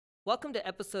Welcome to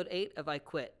episode 8 of I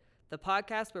Quit, the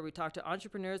podcast where we talk to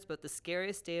entrepreneurs about the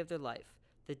scariest day of their life,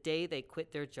 the day they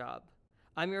quit their job.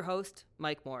 I'm your host,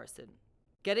 Mike Morrison.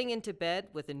 Getting into bed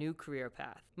with a new career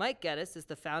path. Mike Gettis is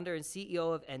the founder and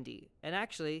CEO of Endy, and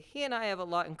actually, he and I have a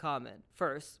lot in common.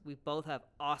 First, we both have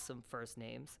awesome first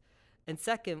names. And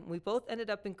second, we both ended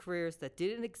up in careers that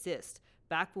didn't exist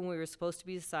back when we were supposed to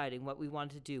be deciding what we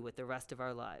wanted to do with the rest of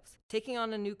our lives. Taking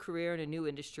on a new career in a new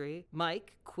industry,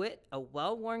 Mike quit a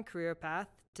well-worn career path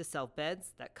to sell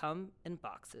beds that come in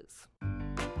boxes.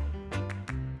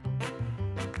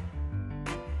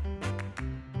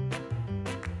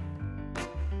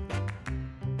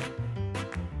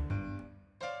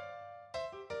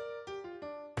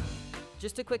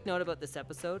 Just a quick note about this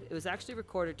episode. It was actually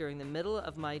recorded during the middle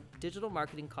of my digital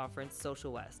marketing conference,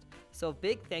 Social West. So a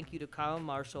big thank you to Kyle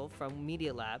Marshall from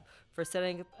Media Lab for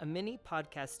setting up a mini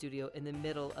podcast studio in the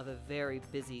middle of a very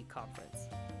busy conference.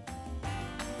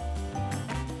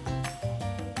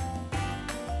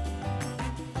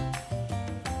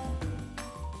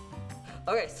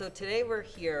 Okay, so today we're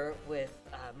here with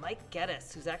Mike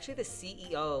Gettis, who's actually the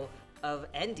CEO of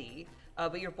Endy.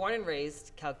 But you're born and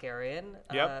raised Calgarian.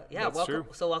 That's true.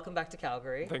 So welcome back to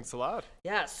Calgary. Thanks a lot.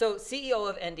 Yeah, so CEO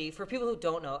of Endy, for people who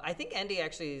don't know, I think Endy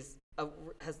actually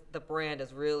the brand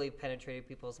has really penetrated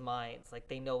people's minds. Like,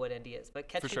 they know what Endy is. But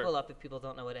catch people up if people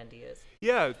don't know what Endy is.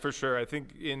 Yeah, for sure. I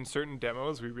think in certain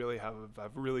demos, we really have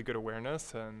really good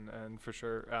awareness, and for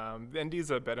sure. Endy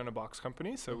is a bed in a box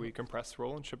company, so we compress,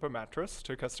 roll, and ship a mattress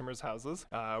to customers' houses.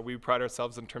 We pride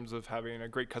ourselves in terms of having a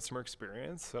great customer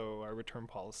experience, so our return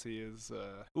policy is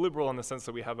liberal in the sense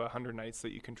that we have 100 nights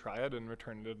that you can try it and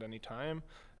return it at any time.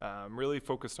 Really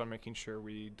focused on making sure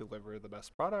we deliver the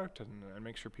best product and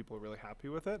make sure people are really happy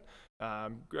with it.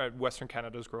 Western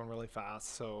Canada is growing really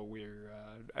fast, so we're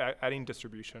adding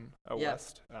distribution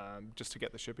west just to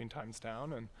get the shipping times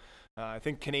down. And I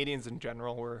think Canadians in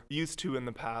general were used to in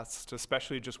the past,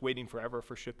 especially just waiting forever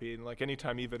for shipping. Like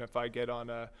anytime, even if I get on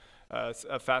a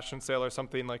fashion sale or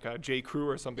something like a J. Crew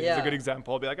or something, is a good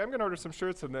example. I'll be like, I'm going to order some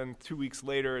shirts, and then 2 weeks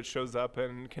later it shows up,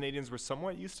 and Canadians were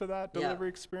somewhat used to that delivery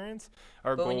experience.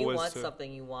 But when you want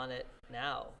something, you want it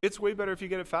now. It's way better if you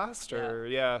get it faster.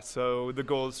 Yeah. So the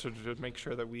goal is to make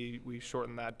sure that we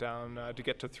shorten that down to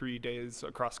get to 3 days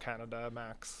across Canada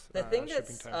max. The thing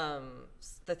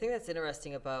that's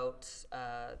interesting about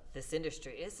this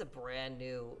industry is a brand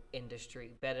new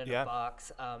industry, bed in a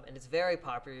box, and it's very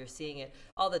popular. You're seeing it,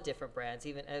 all the different brands,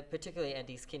 even particularly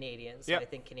Endy's Canadian. So I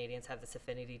think Canadians have this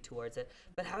affinity towards it.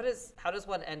 But how does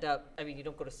one end up? I mean, you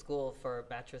don't go to school for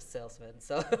mattress salesman,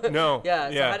 so no.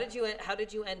 So how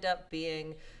did you end up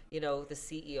being, the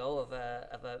CEO of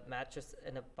a mattress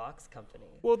in a box company?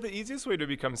 Well, the easiest way to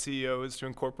become CEO is to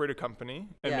incorporate a company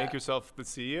and make yourself the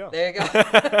CEO. There you go.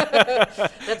 That's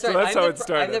right. So that's how it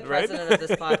started, I'm the president of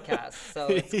this podcast, so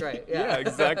it's great. Yeah,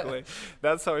 exactly.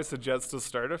 That's how I suggest to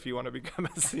start if you want to become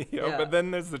a CEO. Yeah. But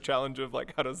then there's the challenge of,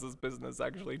 like, how does this business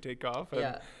actually take off?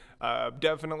 And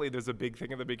definitely there's a big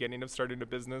thing at the beginning of starting a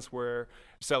business where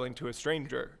selling to a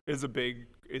stranger is a big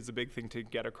thing to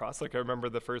get across. Like, I remember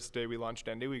the first day we launched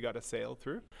Endy, we got a sale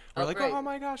through. We're like, oh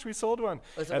my gosh, we sold one.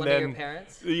 Was it one of your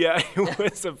parents? Yeah, it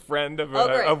was a friend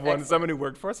of someone who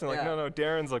worked for us. And like, no,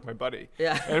 Darren's like my buddy.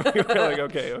 Yeah. And we were like,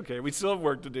 okay, we still have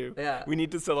work to do. Yeah. We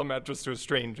need to sell a mattress to a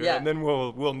stranger, and then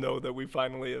we'll know that we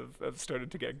finally have started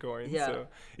to get going. Yeah. So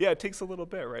it takes a little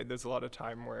bit, right? There's a lot of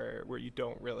time where you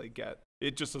don't really get.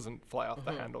 It just doesn't fly off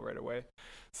the handle right away.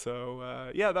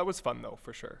 So, that was fun, though,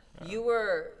 for sure.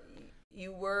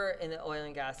 You were in the oil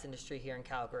and gas industry here in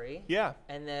Calgary. Yeah.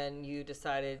 And then you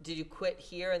decided, did you quit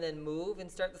here and then move and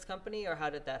start this company, or how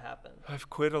did that happen? I've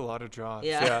quit a lot of jobs.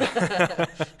 Yeah.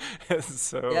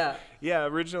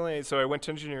 Originally, so I went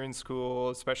to engineering school,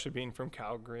 especially being from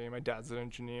Calgary. My dad's an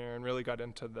engineer, and really got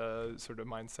into the sort of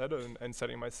mindset and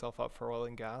setting myself up for oil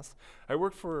and gas. I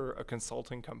worked for a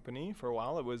consulting company for a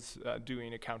while. It was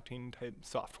doing accounting type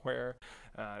software.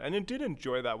 And I did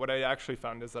enjoy that. What I actually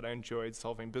found is that I enjoyed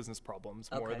solving business problems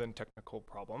more than technical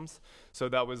problems. So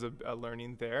that was a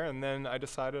learning there. And then I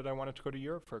decided I wanted to go to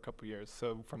Europe for a couple of years.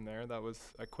 So from there,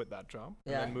 I quit that job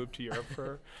and then moved to Europe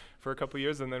for a couple of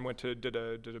years, and then did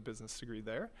a business degree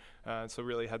there. So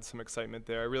really had some excitement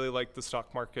there. I really liked the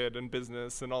stock market and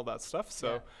business and all that stuff.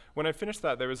 So when I finished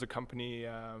that, there was a company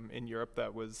in Europe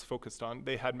that was focused on,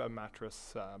 they had a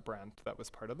mattress brand that was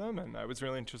part of them. And I was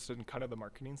really interested in kind of the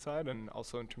marketing side and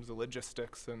also in terms of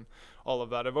logistics and all of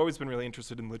that. I've always been really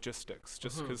interested in logistics,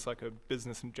 just because like a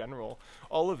business in general,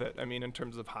 all of it. I mean, in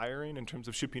terms of hiring, in terms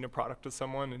of shipping a product to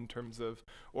someone, in terms of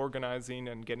organizing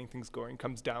and getting things going,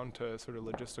 comes down to sort of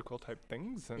logistical type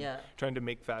things and trying to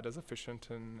make that as efficient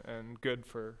and good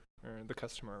for or the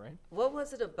customer, right? What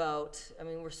was it about? I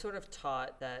mean, we're sort of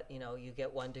taught that, you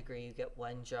get one degree, you get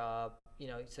one job,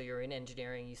 so you're in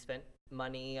engineering, you spent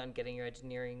money on getting your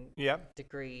engineering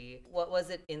degree. What was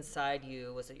it inside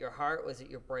you? Was it your heart? Was it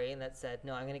your brain that said,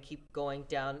 no, I'm going to keep going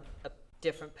down a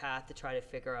different path to try to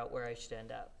figure out where I should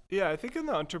end up? Yeah, I think in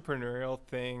the entrepreneurial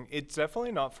thing, it's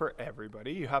definitely not for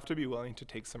everybody. You have to be willing to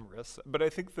take some risks. But I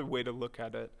think the way to look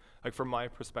at it, like from my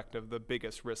perspective, the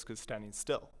biggest risk is standing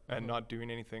still and not doing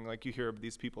anything. Like you hear of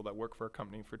these people that work for a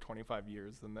company for 25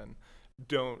 years and then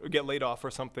don't get laid off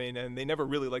or something, and they never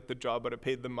really liked the job, but it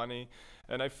paid them money.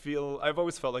 And I've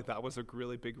always felt like that was a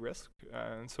really big risk.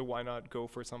 And so why not go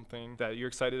for something that you're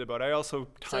excited about? I also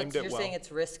timed it well. So you're saying it's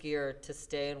riskier to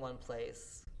stay in one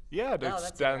place? Yeah, to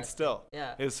stand still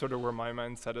is sort of where my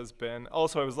mindset has been.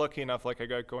 Also, I was lucky enough, like I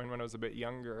got going when I was a bit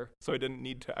younger, so I didn't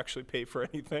need to actually pay for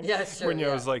anything. Yeah, sure. When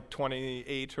I was like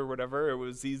 28 or whatever, it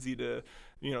was easy to,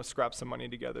 scrap some money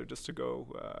together just to go,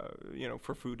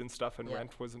 for food and stuff, and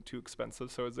rent wasn't too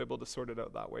expensive, so I was able to sort it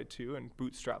out that way too and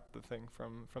bootstrap the thing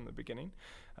from the beginning.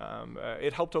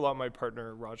 It helped a lot my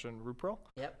partner, Rajan Ruprel.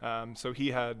 Yep. So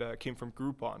he came from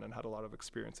Groupon and had a lot of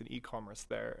experience in e-commerce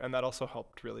there. And that also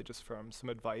helped really just from some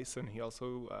advice. And he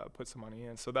also put some money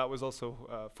in. So that was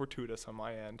also fortuitous on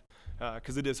my end,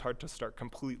 because it is hard to start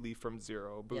completely from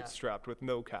zero, bootstrapped with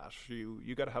no cash.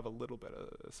 You got to have a little bit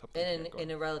of something. And in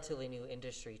a relatively new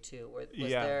industry too.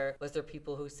 Was there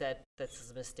people who said, this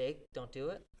is a mistake, don't do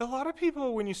it? A lot of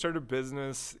people, when you start a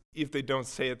business, if they don't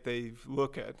say it, they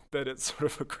look at that it's sort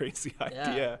of a crazy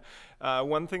idea.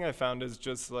 One thing I found is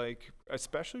just like,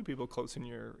 especially people close in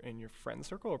your friend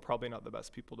circle are probably not the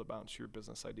best people to bounce your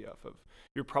business idea off of.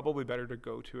 You're probably better to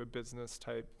go to a business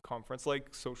type conference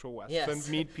like Social West and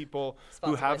meet people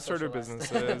who have started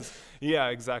businesses. Yeah,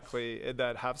 exactly.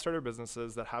 That have started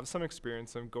businesses, that have some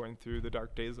experience in going through the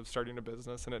dark days of starting a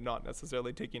business and it not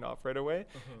necessarily taking off right away,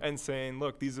 and saying,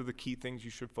 look, these are the key things you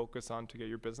should focus on to get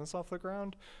your business off the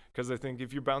ground. Because I think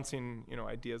if you're bouncing,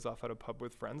 ideas off at a pub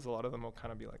with friends, a lot of them will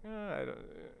kind of be like,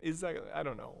 I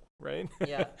don't know, right?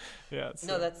 Yeah. Yeah.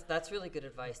 So. No, that's really good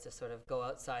advice to sort of go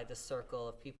outside the circle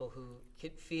of people who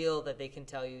could feel that they can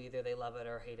tell you either they love it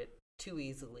or hate it too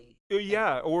easily.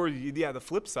 The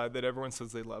flip side, that everyone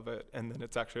says they love it and then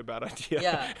it's actually a bad idea.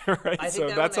 Yeah. Right. So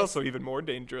that's also even more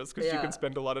dangerous, because you can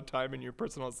spend a lot of time in your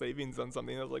personal savings on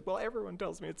something that's like, well, everyone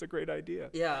tells me it's a great idea.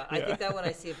 Yeah. I think that when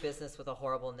I see a business with a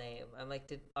horrible name, I'm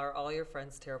like, are all your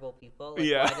friends terrible people?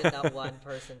 Like, why did not one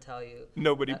person tell you?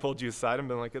 Nobody pulled you aside and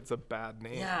been like, it's a bad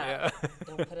name. Yeah.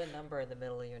 Don't put a number in the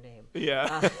middle of your name.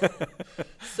 Yeah.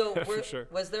 So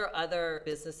was there other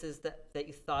businesses that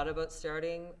you thought about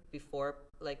starting before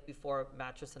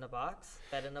Mattress in a Box,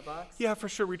 Bed in a Box? Yeah, for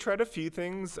sure. We tried a few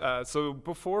things. So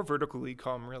before vertical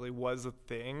e-com really was a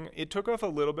thing, it took off a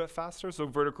little bit faster. So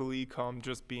vertical e-com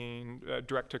just being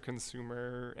direct to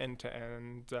consumer, end to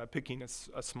end, picking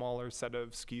a smaller set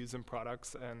of SKUs and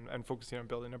products and focusing on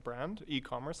building a brand,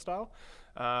 e-commerce style.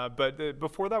 But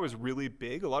before that was really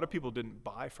big, a lot of people didn't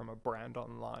buy from a brand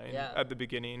online at the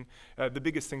beginning. The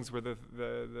biggest things were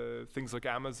the things like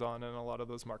Amazon and a lot of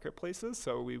those marketplaces.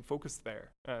 So we focused there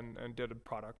and did a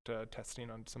product testing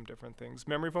on some different things.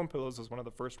 Memory foam pillows was one of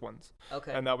the first ones.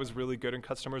 Okay. And that was really good, and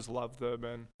customers loved them,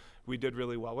 and we did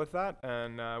really well with that.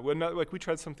 And we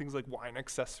tried some things like wine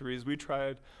accessories. We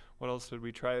tried. What else did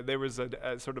we try? There was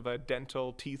a sort of a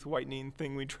dental teeth whitening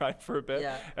thing we tried for a bit,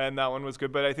 and that one was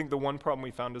good. But I think the one problem we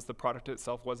found is the product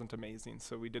itself wasn't amazing,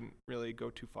 so we didn't really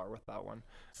go too far with that one.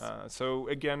 So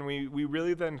again, we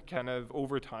really then kind of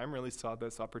over time really saw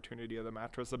this opportunity of the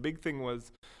mattress. The big thing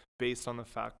was based on the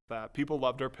fact that people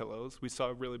loved our pillows. We saw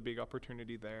a really big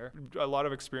opportunity there. A lot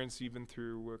of experience even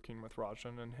through working with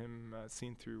Rajan and him,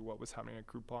 seeing through what was happening at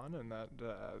Groupon, and that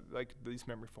like these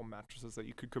memory foam mattresses that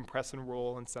you could compress and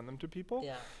roll and send them to people.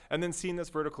 Yeah. And then seeing this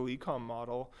vertical e-com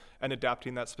model and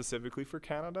adapting that specifically for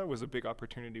Canada was a big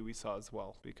opportunity we saw as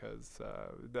well, because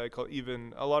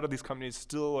even a lot of these companies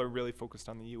still are really focused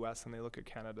on the US, and they look at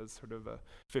Canada as sort of a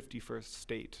 51st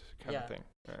state kind of thing.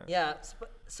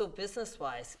 So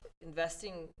business-wise,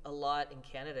 investing a lot in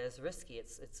Canada is risky.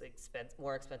 It's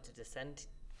more expensive to send.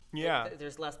 Yeah.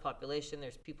 There's less population.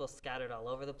 There's people scattered all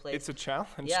over the place. It's a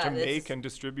challenge to make and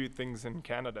distribute things in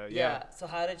Canada. Yeah. So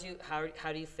how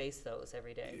do you face those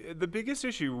every day? The biggest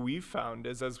issue we've found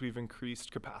is, as we've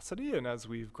increased capacity and as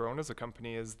we've grown as a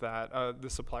company, is that the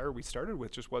supplier we started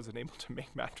with just wasn't able to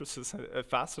make mattresses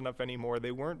fast enough anymore.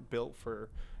 They weren't built for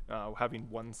having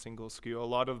one single SKU. A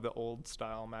lot of the old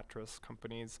style mattress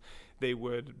companies, they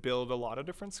would build a lot of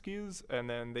different SKUs, and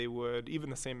then they would, even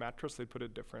the same mattress, they'd put a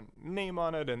different name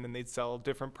on it, and then they'd sell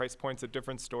different price points at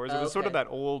different stores. It was sort of that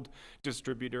old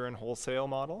distributor and wholesale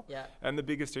model. Yeah. And the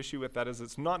biggest issue with that is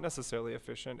it's not necessarily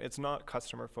efficient. It's not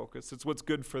customer focused. It's what's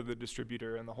good for the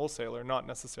distributor and the wholesaler, not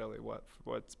necessarily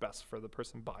what's best for the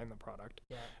person buying the product.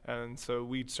 Yeah. And so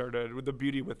we started with the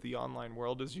beauty with the online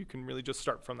world is you can really just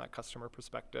start from that customer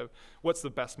perspective. What's the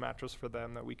best mattress for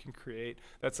them that we can create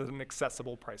that's at an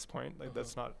accessible price point, like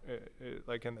that's not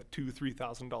like in the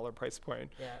 $2,000-$3,000 price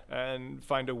point, and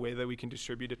find a way that we can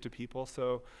distribute it to people.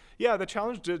 So yeah, the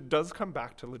challenge does come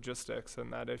back to logistics,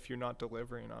 and that if you're not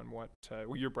delivering on what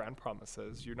your brand promise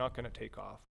is, you're not going to take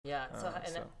off. Yeah.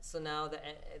 So now the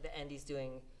Endy's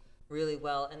doing really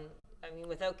well, and I mean,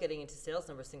 without getting into sales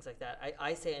numbers, things like that,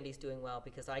 I say Endy's doing well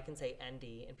because I can say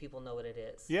Endy and people know what it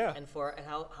is. Yeah. And for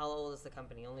how old is the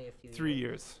company? Only a few. 3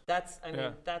 years. That's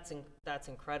that's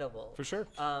incredible. For sure.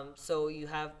 So you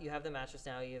have the mattress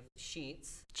now. You have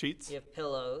sheets. You have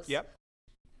pillows. Yep.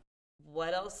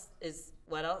 What else?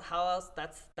 How else?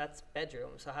 That's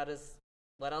bedroom. So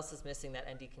what else is missing that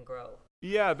Endy can grow?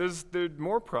 Yeah, there's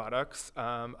more products.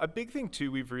 A big thing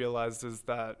too we've realized is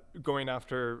that going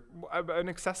after an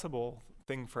accessible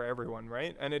thing for everyone,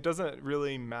 right? And it doesn't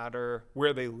really matter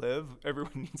where they live.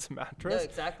 Everyone needs a mattress. No,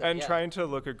 exactly. And trying to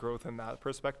look at growth in that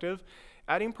perspective.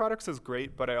 Adding products is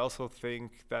great, but I also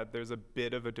think that there's a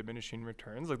bit of a diminishing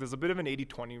returns. Like there's a bit of an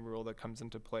 80-20 rule that comes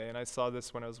into play. And I saw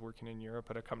this when I was working in Europe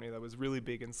at a company that was really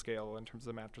big in scale in terms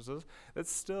of mattresses.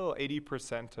 That's still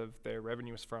 80% of their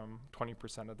revenue is from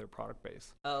 20% of their product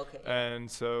base. Oh, okay. And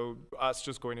so us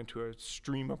just going into a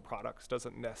stream of products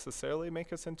doesn't necessarily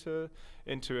make us into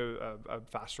a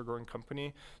faster growing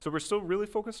company. So we're still really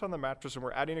focused on the mattress, and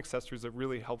we're adding accessories that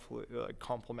really helpfully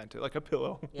complement it, like a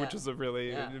pillow, which is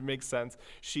it makes sense.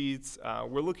 Sheets.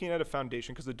 We're looking at a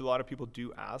foundation because a lot of people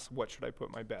do ask, what should I put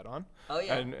my bed on? Oh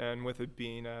yeah. And with it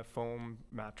being a foam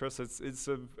mattress, it's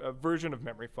a version of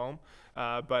memory foam,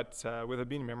 but with it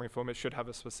being memory foam, it should have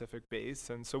a specific base.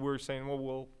 And so we're saying, well,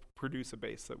 we'll produce a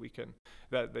base that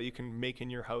you can make in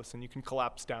your house, and you can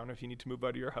collapse down if you need to move out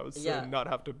of your house and not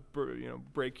have to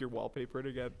break your wallpaper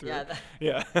to get through.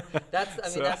 That's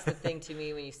the thing to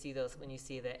me when you see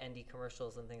the Endy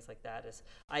commercials and things like that is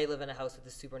I live in a house with a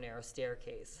super narrow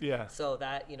staircase. Yeah. So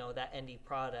that that Endy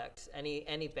product,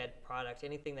 any bed product,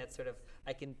 anything that sort of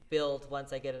I can build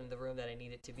once I get into the room that I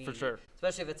need it to be. For sure.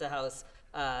 Especially if it's a house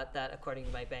that, according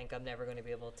to my bank, I'm never going to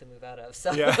be able to move out of.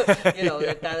 So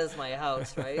that is my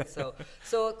house, right?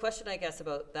 So a question I guess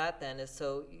about that then is,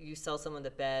 so you sell someone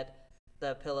the bed,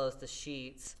 the pillows, the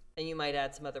sheets, and you might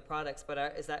add some other products, but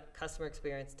is that customer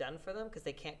experience done for them? Because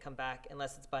they can't come back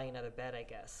unless it's buying another bed, I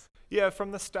guess. Yeah,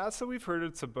 from the stats that we've heard,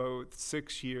 it's about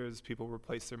 6 years people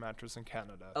replace their mattress in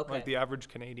Canada. Okay. Like the average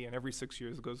Canadian, every 6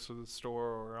 years goes to the store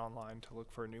or online to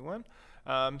look for a new one.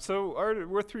 So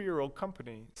we're a 3-year-old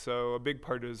company. So a big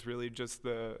part is really just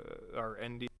our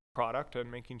ND product and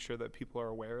making sure that people are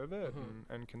aware of it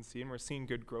and can see, and we're seeing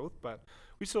good growth, but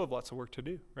we still have lots of work to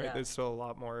do, right? Yeah. There's still a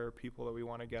lot more people that we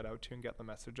want to get out to and get the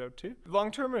message out to. Long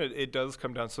term, it does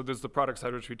come down. So there's the product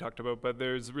side, which we talked about, but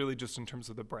there's really just in terms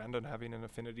of the brand and having an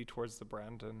affinity towards the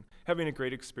brand and having a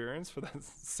great experience for that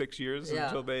 6 years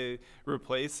until they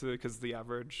replace, because the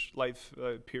average life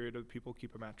period of people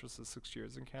keep a mattress is 6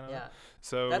 years in Canada. Yeah.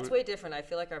 So that's way different. I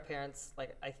feel like our parents,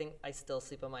 I think I still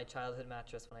sleep on my childhood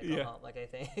mattress when I go home. I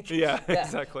think. Yeah,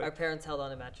 exactly. Our parents held on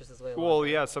to mattresses way longer. Well,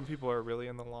 yeah, some people are really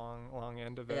in the long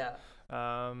end of it.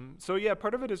 Yeah. So yeah,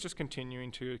 part of it is just continuing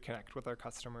to connect with our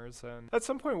customers, and at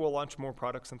some point we'll launch more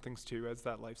products and things too as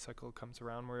that life cycle comes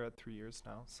around. We're at 3 years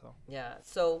now, so. Yeah.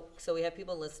 So we have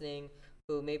people listening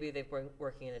who maybe they've been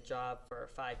working in a job for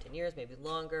 5-10 years, maybe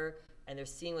longer, and they're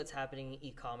seeing what's happening in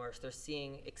e-commerce. They're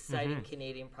seeing exciting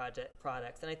Canadian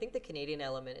products, and I think the Canadian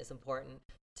element is important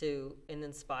and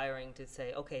inspiring to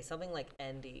say, okay, something like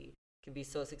Endy can be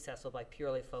so successful by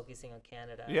purely focusing on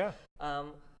Canada. Yeah.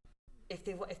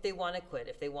 If they want to quit,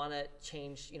 if they want to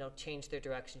change their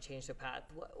direction, change their path,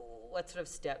 what sort of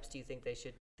steps do you think they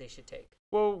should take?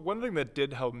 Well, one thing that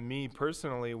did help me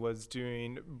personally was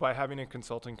by having a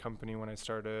consulting company when I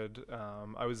started,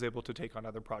 I was able to take on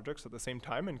other projects at the same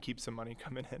time and keep some money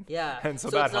coming in. Yeah. And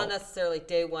so that it's not necessarily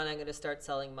day one, I'm going to start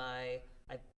selling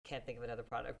I can't think of another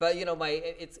product, but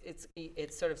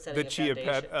it's sort of setting the chia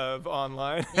pet of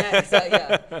online. Yeah,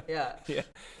 exactly. Yeah.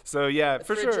 So yeah,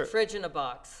 for sure. Fridge in a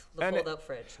box, fold-out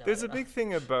fridge. There's a big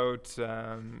thing about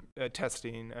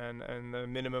testing, and the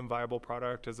minimum viable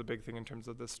product is a big thing in terms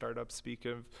of the startup speak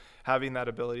of having that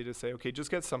ability to say, okay,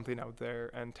 just get something out there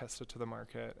and test it to the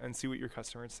market and see what your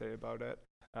customers say about it.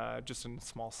 just in a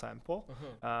small sample.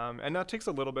 And that takes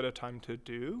a little bit of time to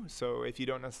do. So if you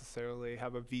don't necessarily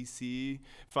have a VC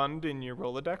fund in your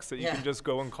Rolodex that you can just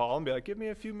go and call and be like, give me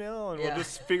a few mil and we'll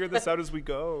just figure this out as we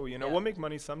go. We'll make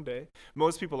money someday.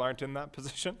 Most people aren't in that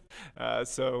position.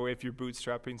 So if you're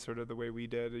bootstrapping sort of the way we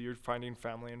did, you're finding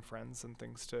family and friends and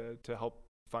things to help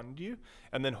fund you,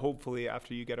 and then hopefully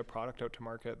after you get a product out to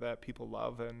market that people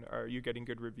love and are you getting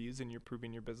good reviews and you're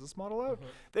proving your business model out,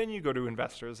 then you go to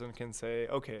investors and can say,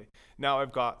 okay, now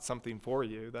I've got something for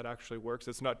you that actually works.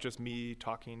 It's not just me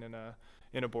talking in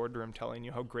a boardroom telling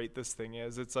you how great this thing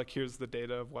is. It's like, here's the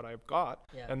data of what I've got.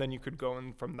 And then you could go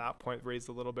and from that point raise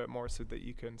a little bit more so that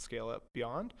you can scale it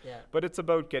beyond. But it's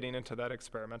about getting into that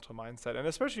experimental mindset. And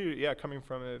especially, coming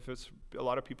from, if it's a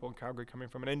lot of people in Calgary coming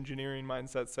from an engineering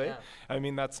mindset, say, I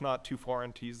mean, that's not too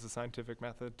foreign to use the scientific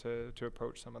method to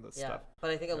approach some of this stuff. But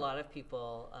I think a lot of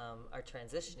people are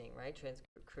transitioning, right?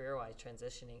 Career-wise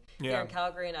transitioning. Here in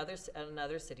Calgary and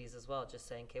other cities as well, just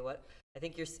saying, okay, what, I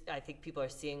think people are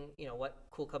seeing, what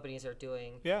cool companies are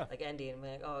doing, like Andy, and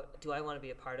like, oh, do I want to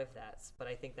be a part of that? But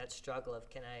I think that struggle of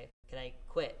can I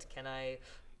quit? Can I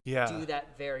do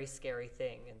that very scary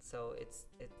thing? And so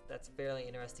that's very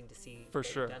interesting to see for that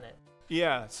sure. You've done it.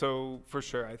 Yeah, so for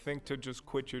sure, I think to just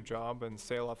quit your job and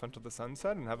sail off into the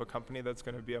sunset and have a company that's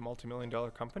going to be a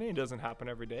multi-million-dollar company, it doesn't happen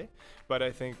every day. But I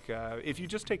think if you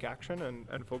just take action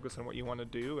and focus on what you want to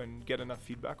do and get enough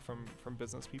feedback from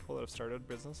business people that have started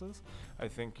businesses, I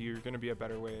think you're going to be a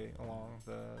better way along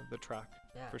the track,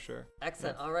 for sure.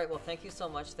 Excellent. All right. Well, thank you so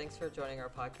much. Thanks for joining our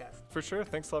podcast. For sure.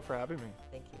 Thanks a lot for having me.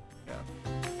 Thank you. Yeah.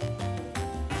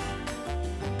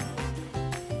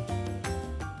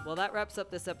 Well, that wraps up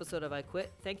this episode of I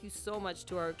Quit. Thank you so much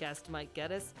to our guest, Mike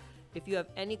Gettis. If you have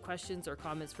any questions or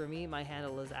comments for me, my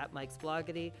handle is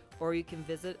 @MikesBloggity, or you can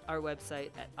visit our website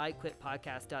at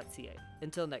iquitpodcast.ca.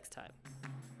 Until next time.